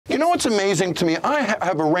know what's amazing to me? I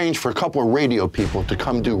have arranged for a couple of radio people to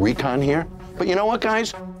come do Recon here. But you know what,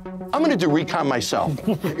 guys? I'm gonna do Recon myself.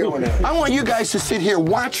 I want you guys to sit here,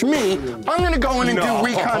 watch me. I'm gonna go in and do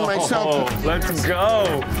Recon myself. Let's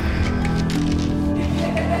go.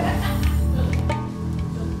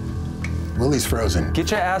 Willie's frozen.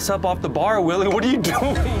 Get your ass up off the bar, Willie. What are you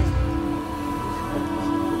doing?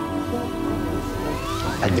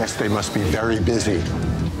 I guess they must be very busy.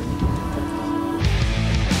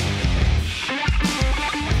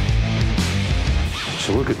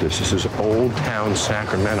 So look at this. This is Old Town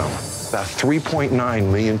Sacramento. About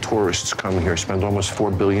 3.9 million tourists come here, spend almost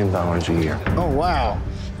 $4 billion a year. Oh, wow.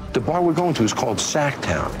 The bar we're going to is called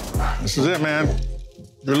Sacktown. This is it, man.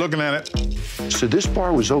 You're looking at it. So this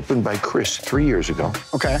bar was opened by Chris 3 years ago.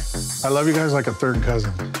 Okay. I love you guys like a third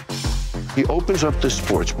cousin. He opens up this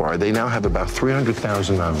sports bar. They now have about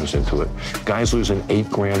 $300,000 into it. Guy's losing $8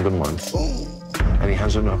 grand a month. And he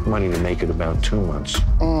has enough money to make it about 2 months.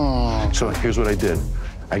 So here's what I did.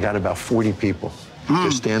 I got about 40 people.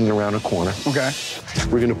 They're standing around a corner. Okay.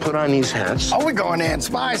 We're gonna put on these hats. Oh, we're going in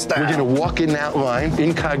spy style. We're gonna walk in that line,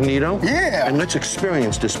 incognito. Yeah. And let's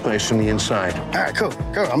experience this place from the inside. All right, cool.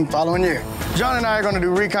 I'm following you. Jon and I are gonna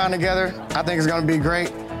do Recon together. I think it's gonna be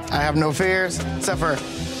great. I have no fears, except for,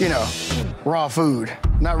 you know, raw food.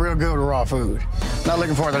 Not real good with raw food. Not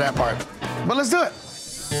looking forward to that part. But let's do it.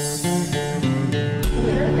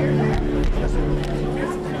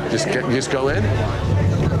 Just go in?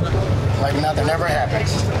 Like nothing ever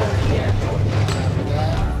happens.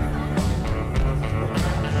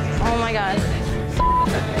 Oh my God.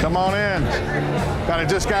 Come on in.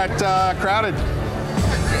 Just got crowded.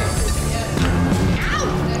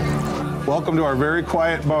 Welcome to our very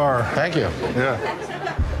quiet bar. Thank you. Yeah.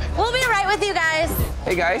 We'll be right with you guys.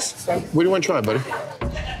 Hey, guys. What do you want to try, buddy?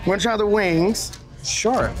 Want to try the wings?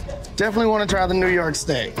 Sure. Definitely want to try the New York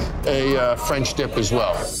steak. A French dip as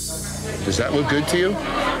well. Does that look good to you?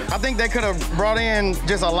 I think they could have brought in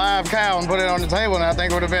just a live cow and put it on the table, and I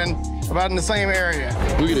think it would have been about in the same area.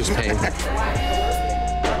 Look at this pain. I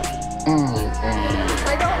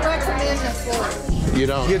don't recommend the food. You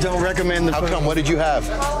don't? You don't recommend the food? How come? What did you have?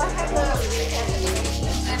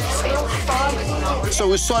 So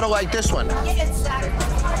it was sort of like this one.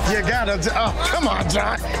 You gotta, oh, come on,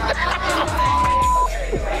 Jon.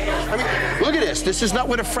 I mean, look at this. This is not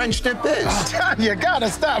what a French dip is. Jon, you gotta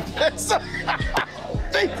stop this.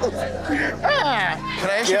 Can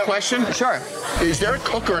I ask you a question? Sure. Is there a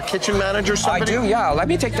cook or a kitchen manager or somebody? I do, yeah. Let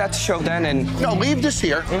me take that to show then and... No, leave this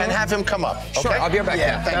here and have him come up. Sure, okay? I'll be right back.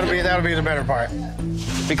 Yeah, that'll be the better part.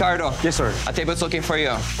 Ricardo. Yes, sir. A table's looking for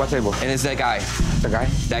you. What table? And it's that guy. The guy?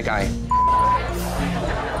 That guy.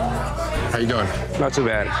 How you doing? Not too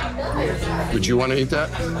bad. Would you want to eat that?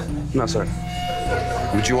 No, sir.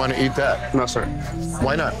 Would you want to eat that? No, sir.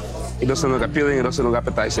 Why not? It doesn't look appealing. It doesn't look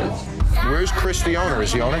appetizing. Where's Chris, the owner?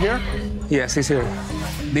 Is the owner here? Yes, he's here.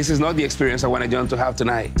 This is not the experience I wanted Jon to have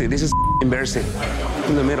tonight. See, this is embarrassing.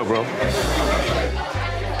 In the middle, bro.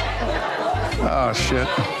 Oh, shit.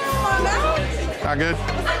 Not good?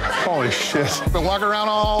 Holy shit. Been walking around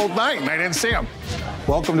all night and I didn't see him.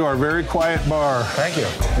 Welcome to our very quiet bar. Thank you.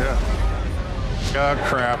 Yeah. Oh,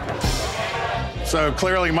 crap. So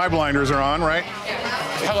clearly my blinders are on, right?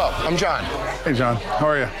 Hello, I'm Jon. Hey, Jon. How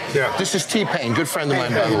are you? Yeah. This is T-Pain, good friend of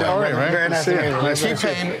mine, by the way. All right, man. Very nice to meet you.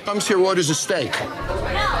 T-Pain comes here, orders a steak.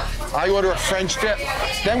 I order a French dip.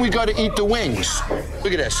 Then we go to eat the wings.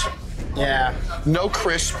 Look at this. Yeah. No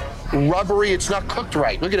crisp, rubbery, it's not cooked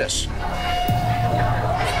right. Look at this.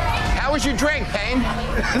 How was your drink, Payne?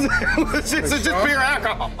 It's just pure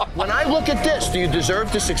alcohol. When I look at this, do you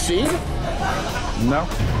deserve to succeed? No.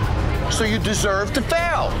 So you deserve to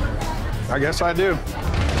fail. I guess I do.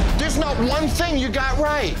 There's not one thing you got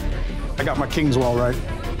right. I got my Kingswell right.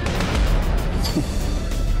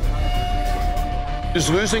 Is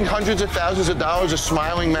losing hundreds of thousands of dollars a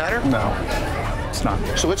smiling matter? No, it's not.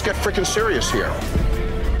 So let's get freaking serious here.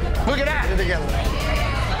 Look at that.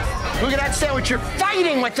 Look at that sandwich. You're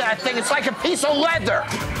fighting with that thing. It's like a piece of leather.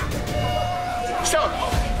 So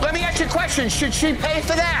let me ask you a question. Should she pay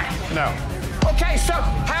for that? No. Okay, so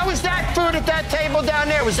how was that food at that table down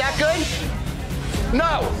there? Was that good?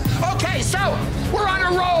 No. Okay, so we're on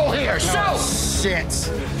a roll here. Oh, so shit.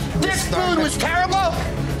 This food was terrible?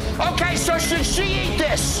 Okay, so should she eat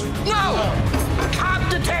this? No. Cop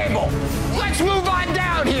the table. Let's move on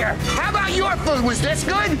down here. How about your food? Was this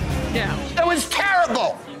good? Yeah. It was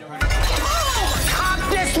terrible. Cop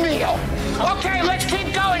this meal. Okay, let's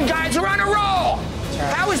keep going, guys. We're on a roll.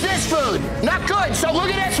 How was this food? Not good. So look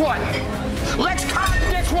at this one. Let's comp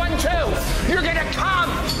this one, too. You're going to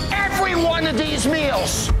comp every every one of these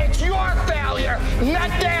meals. It's your failure, not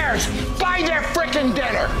theirs. Buy their frickin'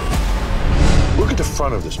 dinner. Look at the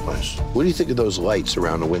front of this place. What do you think of those lights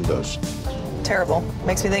around the windows? Terrible.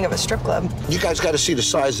 Makes me think of a strip club. You guys got to see the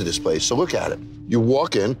size of this place, so look at it. You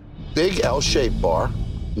walk in, big L-shaped bar,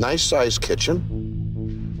 nice sized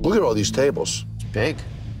kitchen. Look at all these tables. It's big.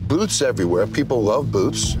 Booths everywhere. People love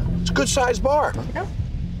booths. It's a good sized bar. Yeah.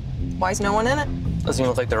 Why is no one in it? Doesn't even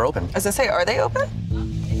look like they're open. As I say, are they open?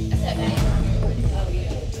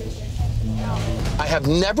 I have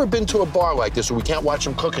never been to a bar like this where we can't watch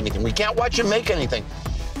them cook anything. We can't watch them make anything.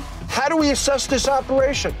 How do we assess this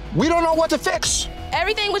operation? We don't know what to fix.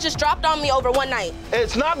 Everything was just dropped on me over one night.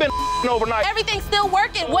 It's not been overnight. Everything's still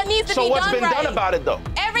working. What needs to So be what's done been right? done about it, though?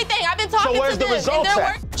 Everything. I've been talking So where's to the them, results and they're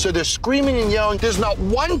at? So they're screaming and yelling. There's not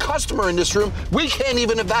one customer in this room. We can't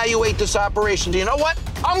even evaluate this operation. Do you know what?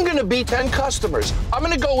 I'm gonna be 10 customers. I'm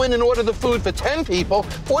gonna go in and order the food for 10 people,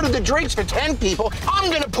 order the drinks for 10 people.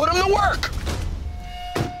 I'm gonna put them to work.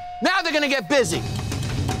 Now they're gonna get busy.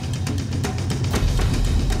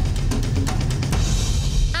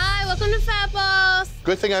 Hi, welcome to Fat Balls.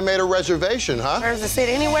 Good thing I made a reservation, huh? There's a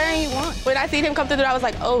seat anywhere you want. When I seen him come through the door, I was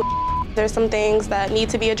like, oh, there's some things that need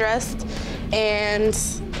to be addressed, and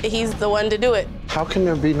he's the one to do it. How can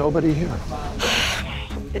there be nobody here?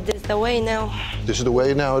 This is the way now. This is the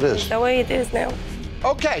way now it is. The way it is now.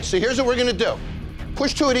 Okay, so here's what we're gonna do.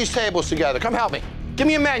 Push 2 of these tables together. Come help me. Give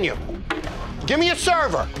me a menu. Give me a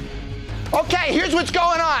server. Okay, here's what's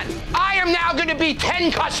going on. I am now gonna be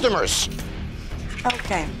 10 customers.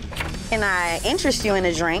 Okay. Can I interest you in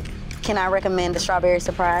a drink? Can I recommend the strawberry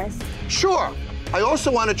surprise? Sure. I also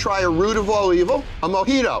want to try a root of all evil, a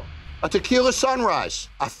mojito, a tequila sunrise,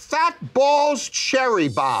 a fat balls cherry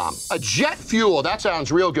bomb, a jet fuel, that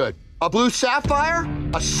sounds real good, a blue sapphire,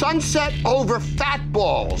 a sunset over fat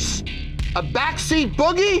balls, a backseat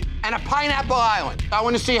boogie, and a pineapple island. I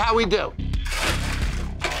want to see how we do.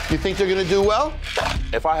 You think they're gonna do well?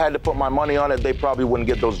 If I had to put my money on it, they probably wouldn't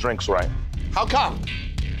get those drinks right. How come?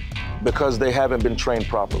 Because they haven't been trained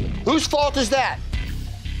properly. Whose fault is that?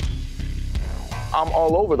 I'm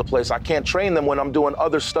all over the place. I can't train them when I'm doing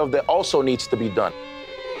other stuff that also needs to be done.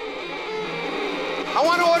 I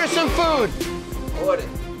want to order some food. Order.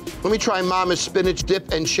 Let me try Mama's spinach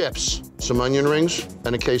dip and chips, some onion rings,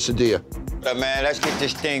 and a quesadilla. Man, let's get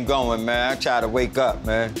this thing going, man. I'm trying to wake up,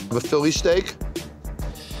 man. Have a Philly steak.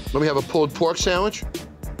 Let me have a pulled pork sandwich.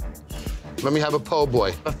 Let me have a po'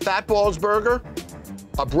 boy. A fat balls burger,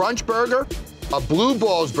 a brunch burger, a blue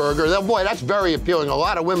balls burger. That, boy, that's very appealing. A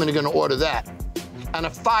lot of women are gonna order that. And a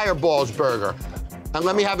fireballs burger. And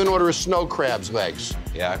let me have an order of snow crabs legs.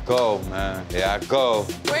 Yeah, I go, man. Yeah, I go.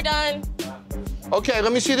 We're done. Okay,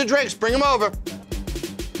 let me see the drinks. Bring them over.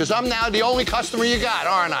 Because I'm now the only customer you got,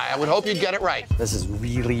 aren't I? I would hope you'd get it right. This is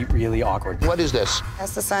really, really awkward. What is this?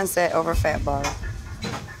 That's the sunset over fat bar.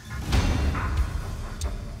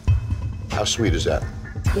 How sweet is that?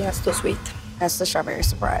 Yeah, it's too sweet. That's the strawberry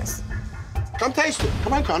surprise. Come taste it.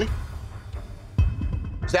 Come on, Tony.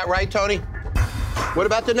 Is that right, Tony? What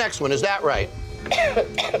about the next one? Is that right?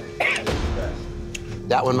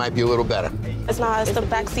 That one might be a little better. It's not. It's the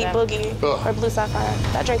backseat boogie Ugh. or blue sapphire.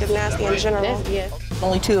 That drink is nasty in general. Yeah.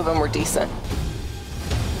 Only 2 of them were decent.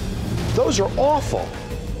 Those are awful.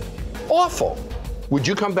 Awful. Would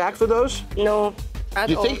you come back for those? No, I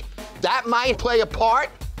You don't. think that might play a part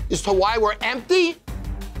as to why we're empty?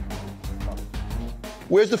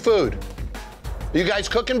 Where's the food? Are you guys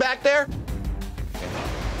cooking back there?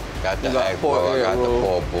 Got the egg roll, I got the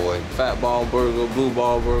po' boy. Fat ball burger, blue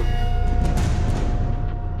ball burger.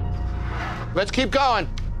 Let's keep going.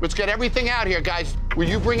 Let's get everything out here, guys. Will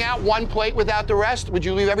you bring out one plate without the rest? Would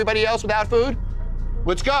you leave everybody else without food?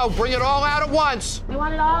 Let's go. Bring it all out at once. We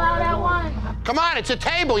want it all out at once. Come on, it's a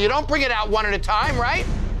table. You don't bring it out one at a time, right?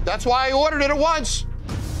 That's why I ordered it at once.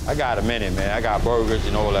 I got a minute, man. I got burgers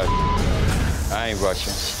and all that. I ain't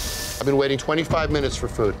rushing. I've been waiting 25 minutes for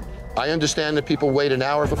food. I understand that people wait an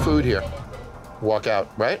hour for food here. Walk out,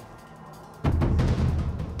 right?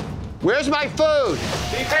 Where's my food?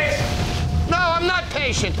 Be patient. No, I'm not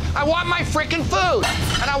patient. I want my freaking food,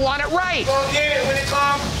 and I want it right. Go get it when it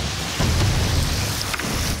comes.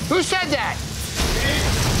 Who said that?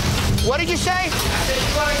 What did you say? I said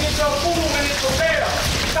you're gonna get your food when it's prepared.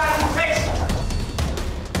 You gotta be patient.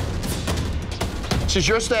 This is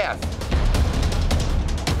your staff.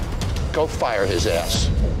 Go fire his ass.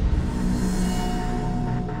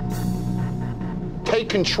 Take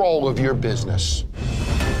control of your business.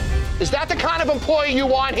 Is that the kind of employee you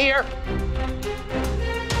want here?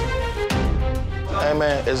 Hey,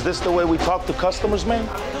 man, is this the way we talk to customers, man?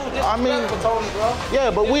 I mean,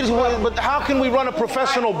 yeah, but how can we run a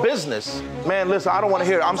professional business? Man, listen, I don't want to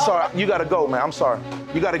hear it. I'm sorry. You got to go, man. I'm sorry.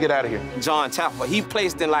 You got to get out of here. Jon Taffer, he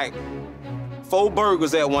placed in like 4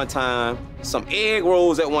 burgers at one time, some egg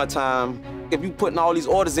rolls at one time. If you putting all these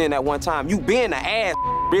orders in at one time, you being the ass,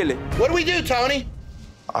 really. What do we do, Tony?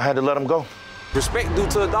 I had to let him go. Respect due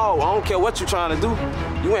to a dog. I don't care what you're trying to do.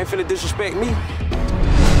 You ain't finna disrespect me.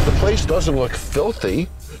 The place doesn't look filthy.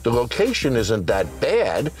 The location isn't that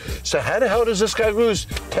bad. So how the hell does this guy lose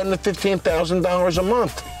 $10,000 to $15,000 a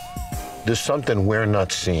month? There's something we're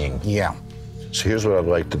not seeing. Yeah. So here's what I'd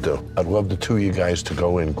like to do. I'd love the two of you guys to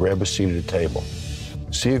go in, grab a seat at the table.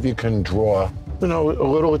 See if you can draw, a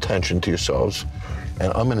little attention to yourselves.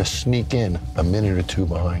 And I'm gonna sneak in a minute or two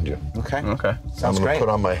behind you. Okay. I'm gonna put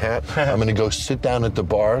on my hat. I'm gonna go sit down at the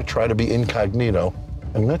bar, try to be incognito,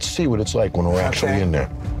 and let's see what it's like when we're actually in there.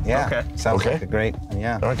 Yeah. Okay. Sounds like a great,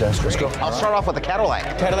 yeah. All right, guys, let's go. I'll start off with a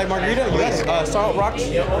Cadillac. Cadillac margarita? Yes. Salt, rocks?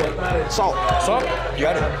 Salt. Salt? You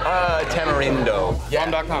got it. Tamarindo.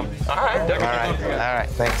 Bomb.com. All right,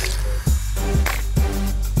 thanks.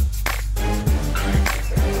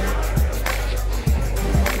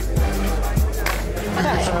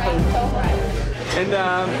 And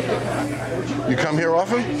You come here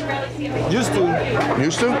often? used to.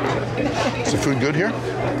 Used to? Is the food good here?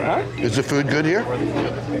 Huh? Is the food good here?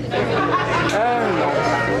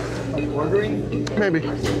 No. Ordering? Maybe.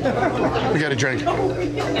 We got a drink. It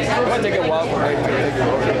might take a while for me to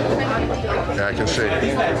Yeah, I can see.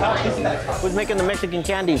 Who's making the Mexican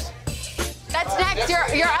candies? That's next.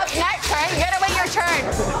 You're up next, right? You gotta wait your turn.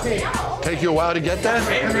 Take you a while to get that?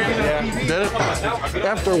 Yeah. Did it?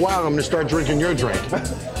 After a while, I'm gonna start drinking your drink.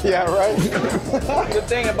 Yeah, right? Good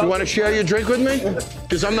thing about You want to share your drink with me?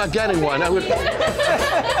 Because I'm not getting one. Okay,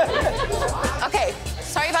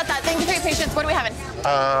 sorry about that. Thank you for your patience. What are we having?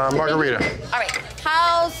 Margarita. All right.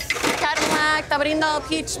 House, Cadillac, tamarindo,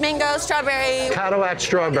 peach, mango, strawberry. Cadillac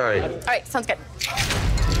strawberry. All right, sounds good.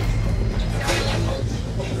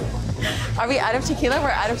 Are we out of tequila? We're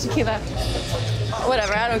out of tequila.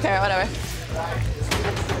 Whatever, I don't care, whatever.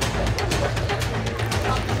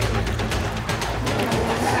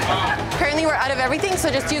 Currently, we're out of everything, so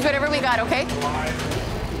just use whatever we got, okay?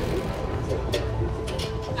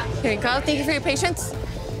 Here you go. Thank you for your patience.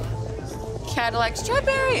 Cadillac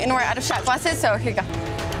strawberry, and we're out of shot glasses, so here you go.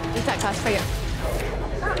 Use that glass for you.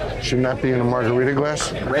 Shouldn't that be in a margarita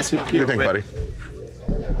glass? What do you think, buddy?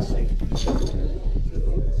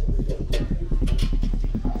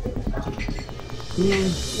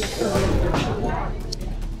 It's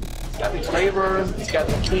got the flavor, it's got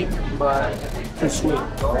the kick, but too sweet.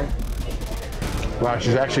 Wow,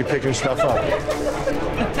 she's actually picking stuff up.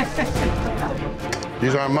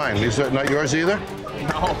 These aren't mine. These are not yours either?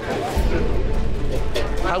 No.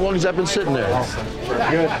 How long has that been sitting there?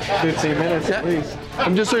 Good. 15 minutes at least.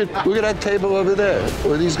 I'm just saying, look at that table over there,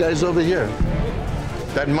 or these guys over here.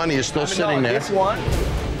 That money is still sitting there. This one,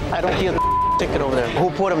 I don't see a ticket over there.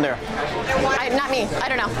 Who put them there? Not me. I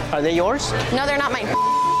don't know. Are they yours? No, they're not mine.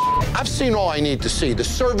 I've seen all I need to see. The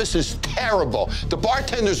service is terrible. The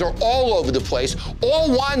bartenders are all over the place. All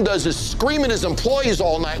Juan does is scream at his employees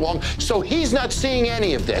all night long, so he's not seeing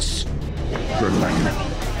any of this.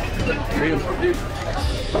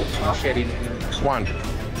 Juan, do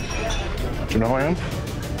you know who I am?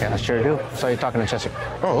 Yeah, I sure do. Saw you talking to Jessica.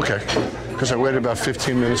 Oh, okay. Because I waited about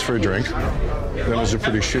 15 minutes for a drink. That was a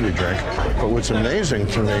pretty shitty drink. But what's amazing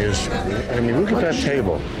to me is, I mean, look at that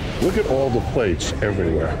table. Look at all the plates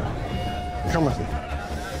everywhere. Come with me.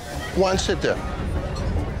 Juan, sit there. I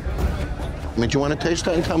mean, do you want to taste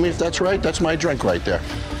that and tell me if that's right? That's my drink right there.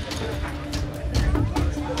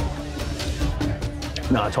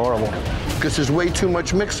 No, it's horrible. Because there's way too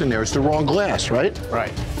much mix in there. It's the wrong glass, right?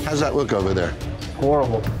 Right. How's that look over there?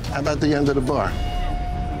 Horrible. How about the end of the bar?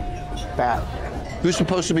 Bad. Who's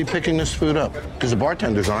supposed to be picking this food up? Because the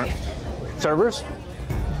bartenders aren't. Servers?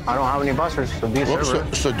 I don't have any bussers, so be a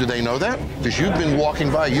server. So do they know that? Because you've been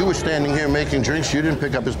walking by, you were standing here making drinks, you didn't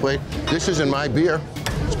pick up his plate. This isn't my beer.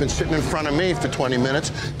 It's been sitting in front of me for 20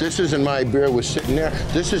 minutes. This isn't my beer, was sitting there.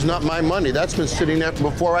 This is not my money. That's been sitting there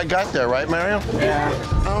before I got there, right, Mario? Yeah.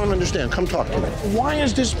 I don't understand. Come talk to me. Why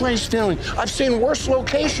is this place failing? I've seen worse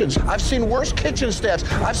locations. I've seen worse kitchen staffs.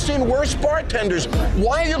 I've seen worse bartenders.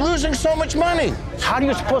 Why are you losing so much money? How are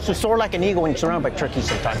you supposed to soar like an eagle when you're surrounded by turkeys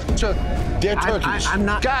sometimes? So, they're turkeys. I'm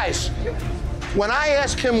not. Guys, when I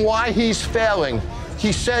ask him why he's failing,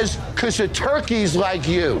 he says, because of turkeys like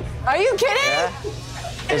you. Are you kidding? Yeah.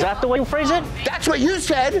 Is that the way you phrase it? That's what you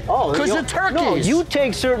said. Oh, because of turkeys. No, you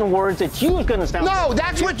take certain words that you was gonna sound. No,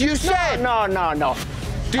 that's what you said. No.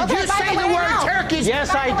 Did Okay, you by say the the way, word no. turkeys?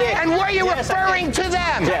 Yes, I did. And were you Yes, I referring did. to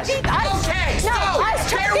them? Yes. Okay, No, so us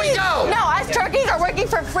there we turkeys. go. No, us turkeys are working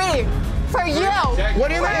for free. For you. What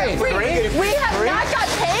do you mean? Free. We have not got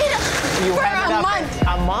paid for a month.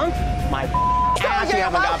 A month? My ass, you you're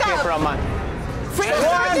haven't got paid welcome. for a month. Free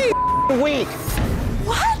turkey. 1 week.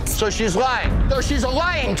 What? So she's lying. So she's a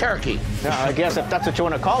lying turkey. I guess if that's what you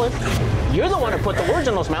want to call it. You're the one who put the words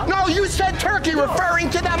in those mouths. No, you said turkey referring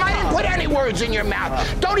to them. I didn't put any words in your mouth.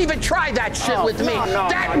 Don't even try that shit with me.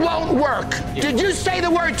 That won't work. Did you say the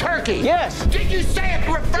word turkey? Yes. Did you say it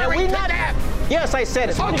referring to them? Yes, I said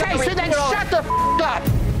it. Okay, so then shut the up.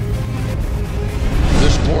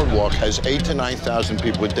 This boardwalk has 8,000 to 9,000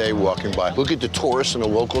 people a day walking by. Look at the tourists and the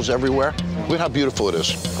locals everywhere. Look how beautiful it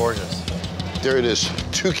is. Gorgeous. There it is,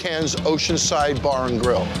 Toucan's Oceanside Bar and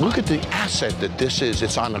Grill. Look at the asset that this is.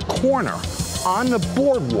 It's on the corner, on the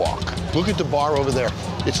boardwalk. Look at the bar over there.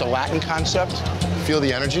 It's a Latin concept. Feel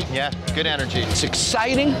the energy? Yeah, good energy. It's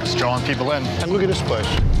exciting. It's drawing people in. And look at this place.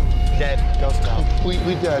 Dead. Ghost town.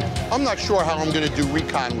 Completely dead. I'm not sure how I'm gonna do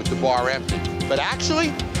Recon with the bar empty, but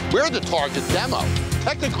actually, we're the target demo.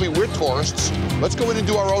 Technically, we're tourists. Let's go in and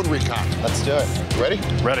do our own Recon. Let's do it. Ready?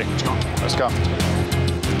 Ready. Let's go. Let's go.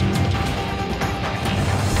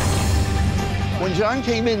 When Jon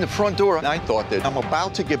came in the front door, I thought that I'm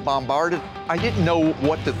about to get bombarded. I didn't know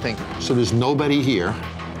what to think. So there's nobody here,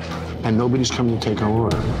 and nobody's coming to take our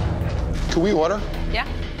order. Can we order? Yeah.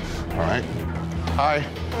 All right. Hi.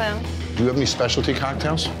 Hello. Do you have any specialty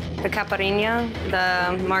cocktails? The caipirinha,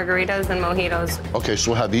 the margaritas, and mojitos. Okay,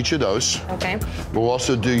 so we'll have each of those. Okay. We'll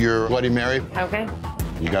also do your Bloody Mary. Okay.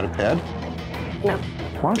 You got a pad? No.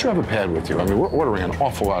 Why don't you have a pad with you? I mean, we're ordering an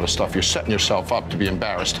awful lot of stuff. You're setting yourself up to be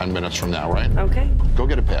embarrassed 10 minutes from now, right? Okay. Go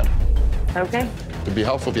get a pad. Okay. It'd be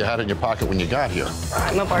helpful if you had it in your pocket when you got here.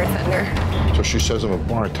 I'm a bartender. So she says I'm a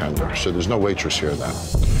bartender, so there's no waitress here then.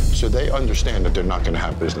 So they understand that they're not going to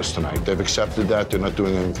have business tonight. They've accepted that. They're not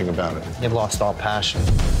doing anything about it. You've lost all passion.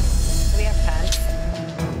 We have pads.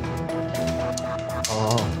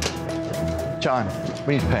 Oh. Jon,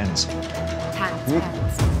 we need pens. Pads.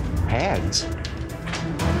 Pads?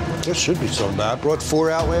 This should be so bad. Brought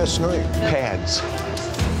 4 out last night. Pads.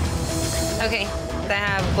 Okay. I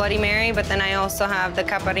have Bloody Mary, but then I also have the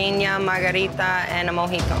caipirinha, margarita, and a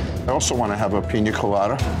mojito. I also want to have a pina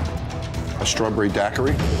colada, a strawberry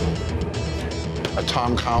daiquiri, a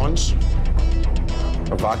Tom Collins,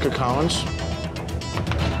 a vodka Collins,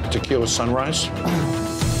 tequila sunrise,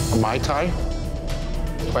 a Mai Tai,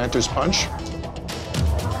 Planter's Punch,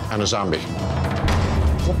 and a zombie.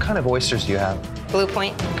 What kind of oysters do you have? Blue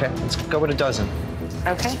Point. Okay, let's go with a dozen.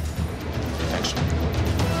 Okay. Thanks.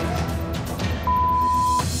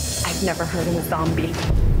 I've never heard of a zombie.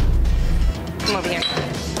 Come over here.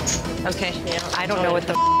 Okay. I don't know what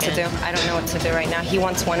the to do. I don't know what to do right now. He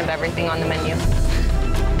wants one of everything on the menu.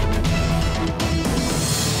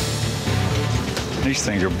 These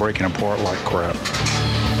things are breaking apart like crap.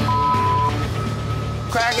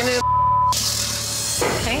 Cracking it.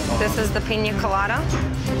 Okay, this is the pina colada.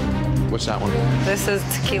 What's that one? This is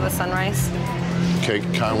tequila sunrise. Okay,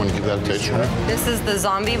 Kai, want to give that a taste for me? This is the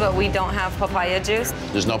zombie, but we don't have papaya juice.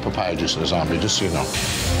 There's no papaya juice in the zombie, just so you know.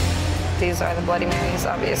 These are the Bloody Marys,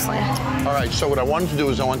 obviously. All right, so what I wanted to do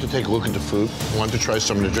is I wanted to take a look at the food. I wanted to try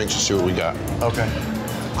some of the drinks and see what we got. Okay.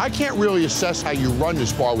 I can't really assess how you run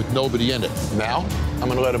this bar with nobody in it. Now, I'm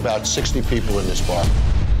gonna let about 60 people in this bar,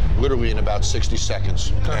 literally in about 60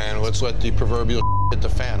 seconds. And let's let the proverbial hit the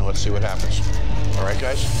fan and let's see what happens. All right,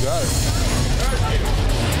 guys? Got it.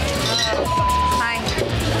 Hi.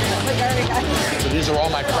 So these are all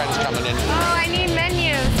my friends coming in. Oh, I need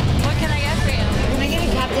menus. What can I get for you? Can I get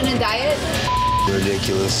a Captain and Diet?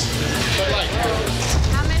 Ridiculous.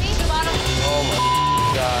 How many? Oh my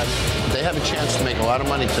God. They have a chance to make a lot of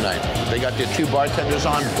money tonight. They got their 2 bartenders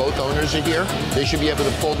on, both owners are here. They should be able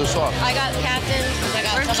to pull this off. I got Captain. I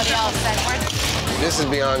got somebody else. This is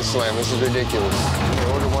beyond slam. This is ridiculous. They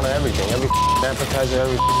order one of everything. Every appetizer,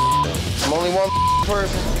 every thing. I'm only one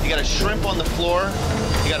person. You got a shrimp on the floor.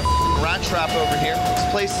 You got a rat trap over here. This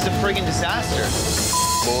place is a friggin' disaster.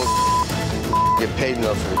 Bull. Get paid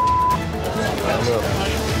enough for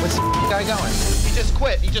What's the guy going? He just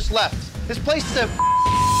quit. He just left. This place is a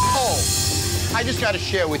hole. I just got to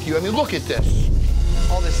share with you. I mean, look at this.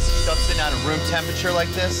 All this stuff sitting out at room temperature like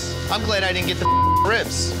this. I'm glad I didn't get the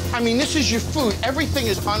ribs. I mean, this is your food. Everything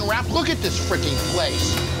is unwrapped. Look at this freaking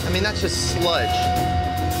place. I mean, that's just sludge.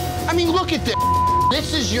 I mean, look at this.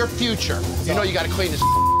 This is your future. You know you got to clean this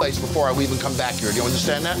place before I even come back here. Do you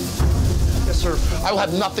understand that? Yes, sir. I will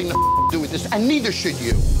have nothing to do with this, and neither should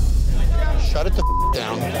you. Shut it the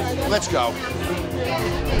down. Let's go.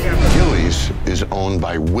 Gillies is owned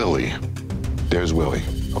by Willie. There's Willie.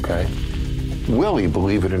 Okay. Willie,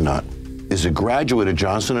 believe it or not, is a graduate of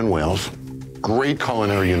Johnson & Wales, great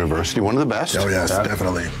culinary university, one of the best. Oh, yes,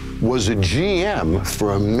 definitely. Was a GM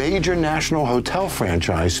for a major national hotel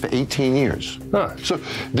franchise for 18 years. Huh. So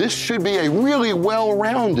this should be a really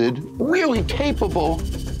well-rounded, really capable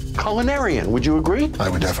culinarian. Would you agree? I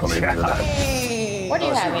would definitely agree with that. What do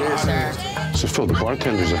you have here, sir? So, Phil, the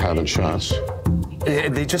bartenders are having shots.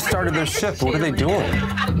 They just started their shift. What are they doing?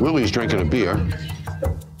 Willie's drinking a beer.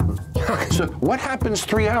 So what happens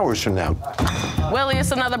 3 hours from now? Willie,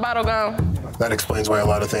 it's another bottle gone. That explains why a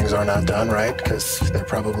lot of things are not done, right? Because they're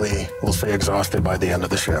probably, we'll say, exhausted by the end of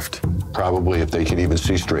the shift. Probably if they can even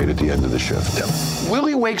see straight at the end of the shift. Yep.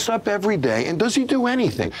 Willie wakes up every day, and does he do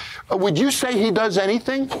anything? Would you say he does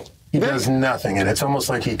anything? He does nothing, and it's almost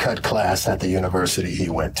like he cut class at the university he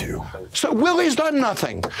went to. So Willie's done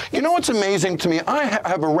nothing. You know what's amazing to me? I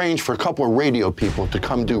have arranged for a couple of radio people to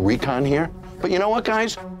come do Recon here. But you know what,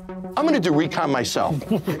 guys? I'm going to do Recon myself.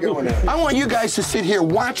 I want you guys to sit here,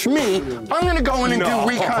 watch me. I'm going to go in and do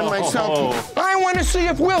Recon myself. I want to see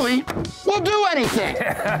if Willie will do anything.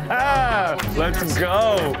 Let's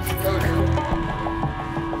go.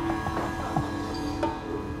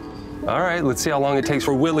 All right, let's see how long it takes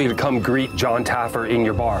for Willie to come greet Jon Taffer in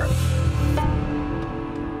your bar.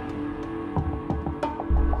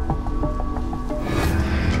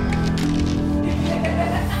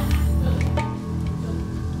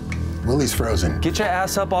 Willie's frozen. Get your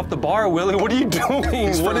ass up off the bar, Willie. What are you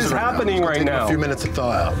doing? What is happening right now? A few minutes to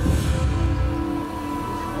thaw out.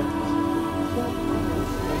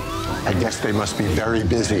 I guess they must be very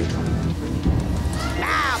busy.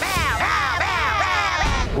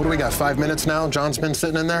 What do we got, 5 minutes now? John's been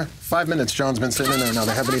sitting in there? 5 minutes John's been sitting in there now.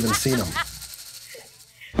 They haven't even seen him.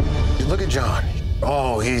 Look at John.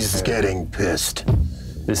 Oh, he's getting pissed.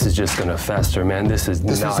 This is just gonna fester, man. This is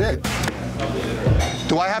This is it.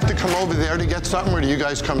 Do I have to come over there to get something, or do you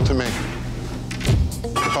guys come to me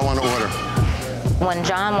if I want to order? When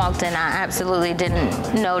John walked in, I absolutely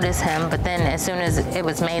didn't notice him, but then as soon as it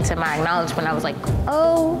was made to my acknowledgement, I was like,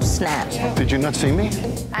 oh, snap. Did you not see me?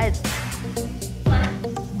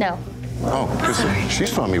 No. Oh, because she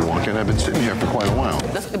saw me walking. I've been sitting here for quite a while.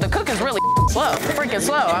 The cook is really slow, freaking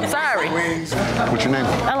slow. I'm sorry. What's your name?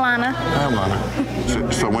 Alana. Hi,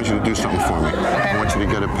 Alana. So I want you to do something for me. I want you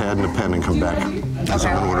to get a pad and a pen and come back. Because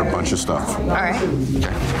I'm going to order a bunch of stuff. All right.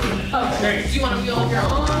 Okay. Do you want to be on your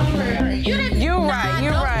own? You're right.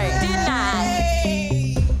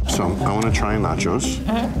 So I want to try nachos,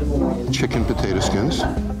 chicken potato skins. All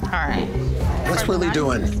right. What's Willie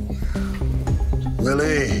doing?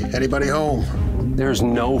 Willie, anybody home? There's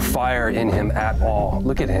no fire in him at all.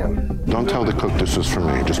 Look at him. Don't tell the cook this is for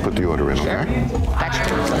me. Just put the order in, okay?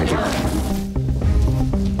 Gotcha. Thank you.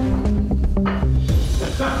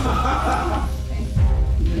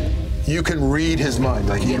 You can read his mind,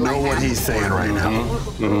 like you know what he's saying right now.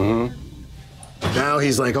 Mm-hmm. Now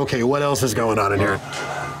he's like, okay, what else is going on in here?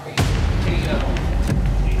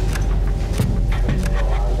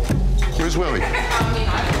 Where's Willie?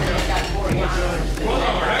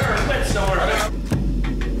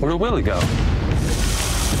 Where did Willie go?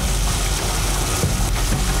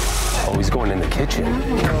 Oh, he's going in the kitchen.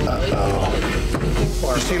 Uh-oh.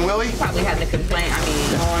 You seen Willie? Probably having a complaint.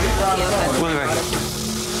 Willie, right.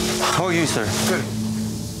 How are you, sir? Good.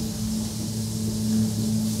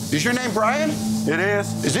 Is your name Brian? It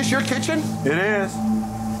is. Is this your kitchen? It is.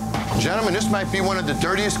 Gentlemen, this might be one of the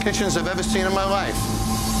dirtiest kitchens I've ever seen in my life.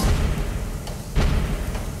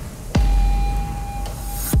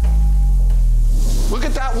 Look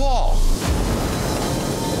at that wall.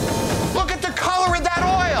 Look at the color of that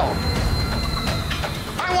oil.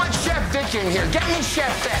 I want Chef Vic in here. Get me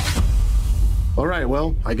Chef Vic. All right,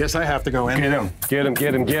 well, I guess I have to go in. Get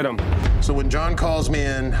him. So when John calls me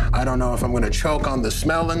in, I don't know if I'm gonna choke on the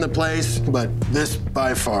smell in the place, but this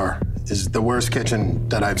by far is the worst kitchen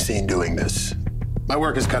that I've seen doing this. My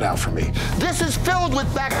work is cut out for me. This is filled with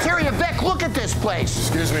bacteria. Vic, look at this place.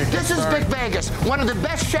 Excuse me. This is Vic Vegas, one of the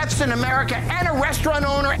best chefs in America and a restaurant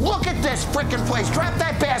owner. Look at this frickin' place. Drop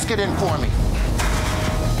that basket in for me.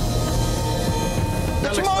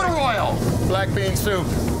 That's motor oil. Black bean soup.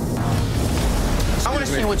 I want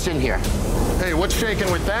to see what's in here. Hey, what's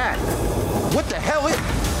shaking with that? What the hell is...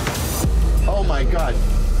 Oh, my God.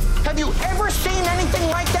 Have you ever seen anything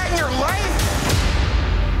like that in your life?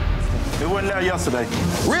 It wasn't there yesterday.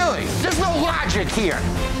 Really? There's no logic here.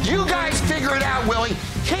 You guys figure it out, Willie.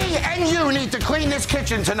 He and you need to clean this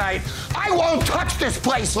kitchen tonight. I won't touch this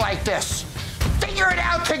place like this. Figure it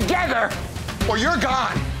out together, or you're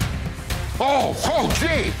gone. Oh,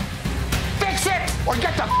 gee. Fix it! or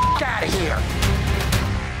get the out of here.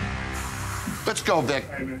 Let's go, Vic.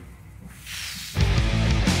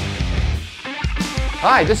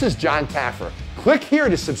 Hi, this is Jon Taffer. Click here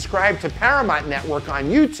to subscribe to Paramount Network on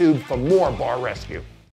YouTube for more Bar Rescue.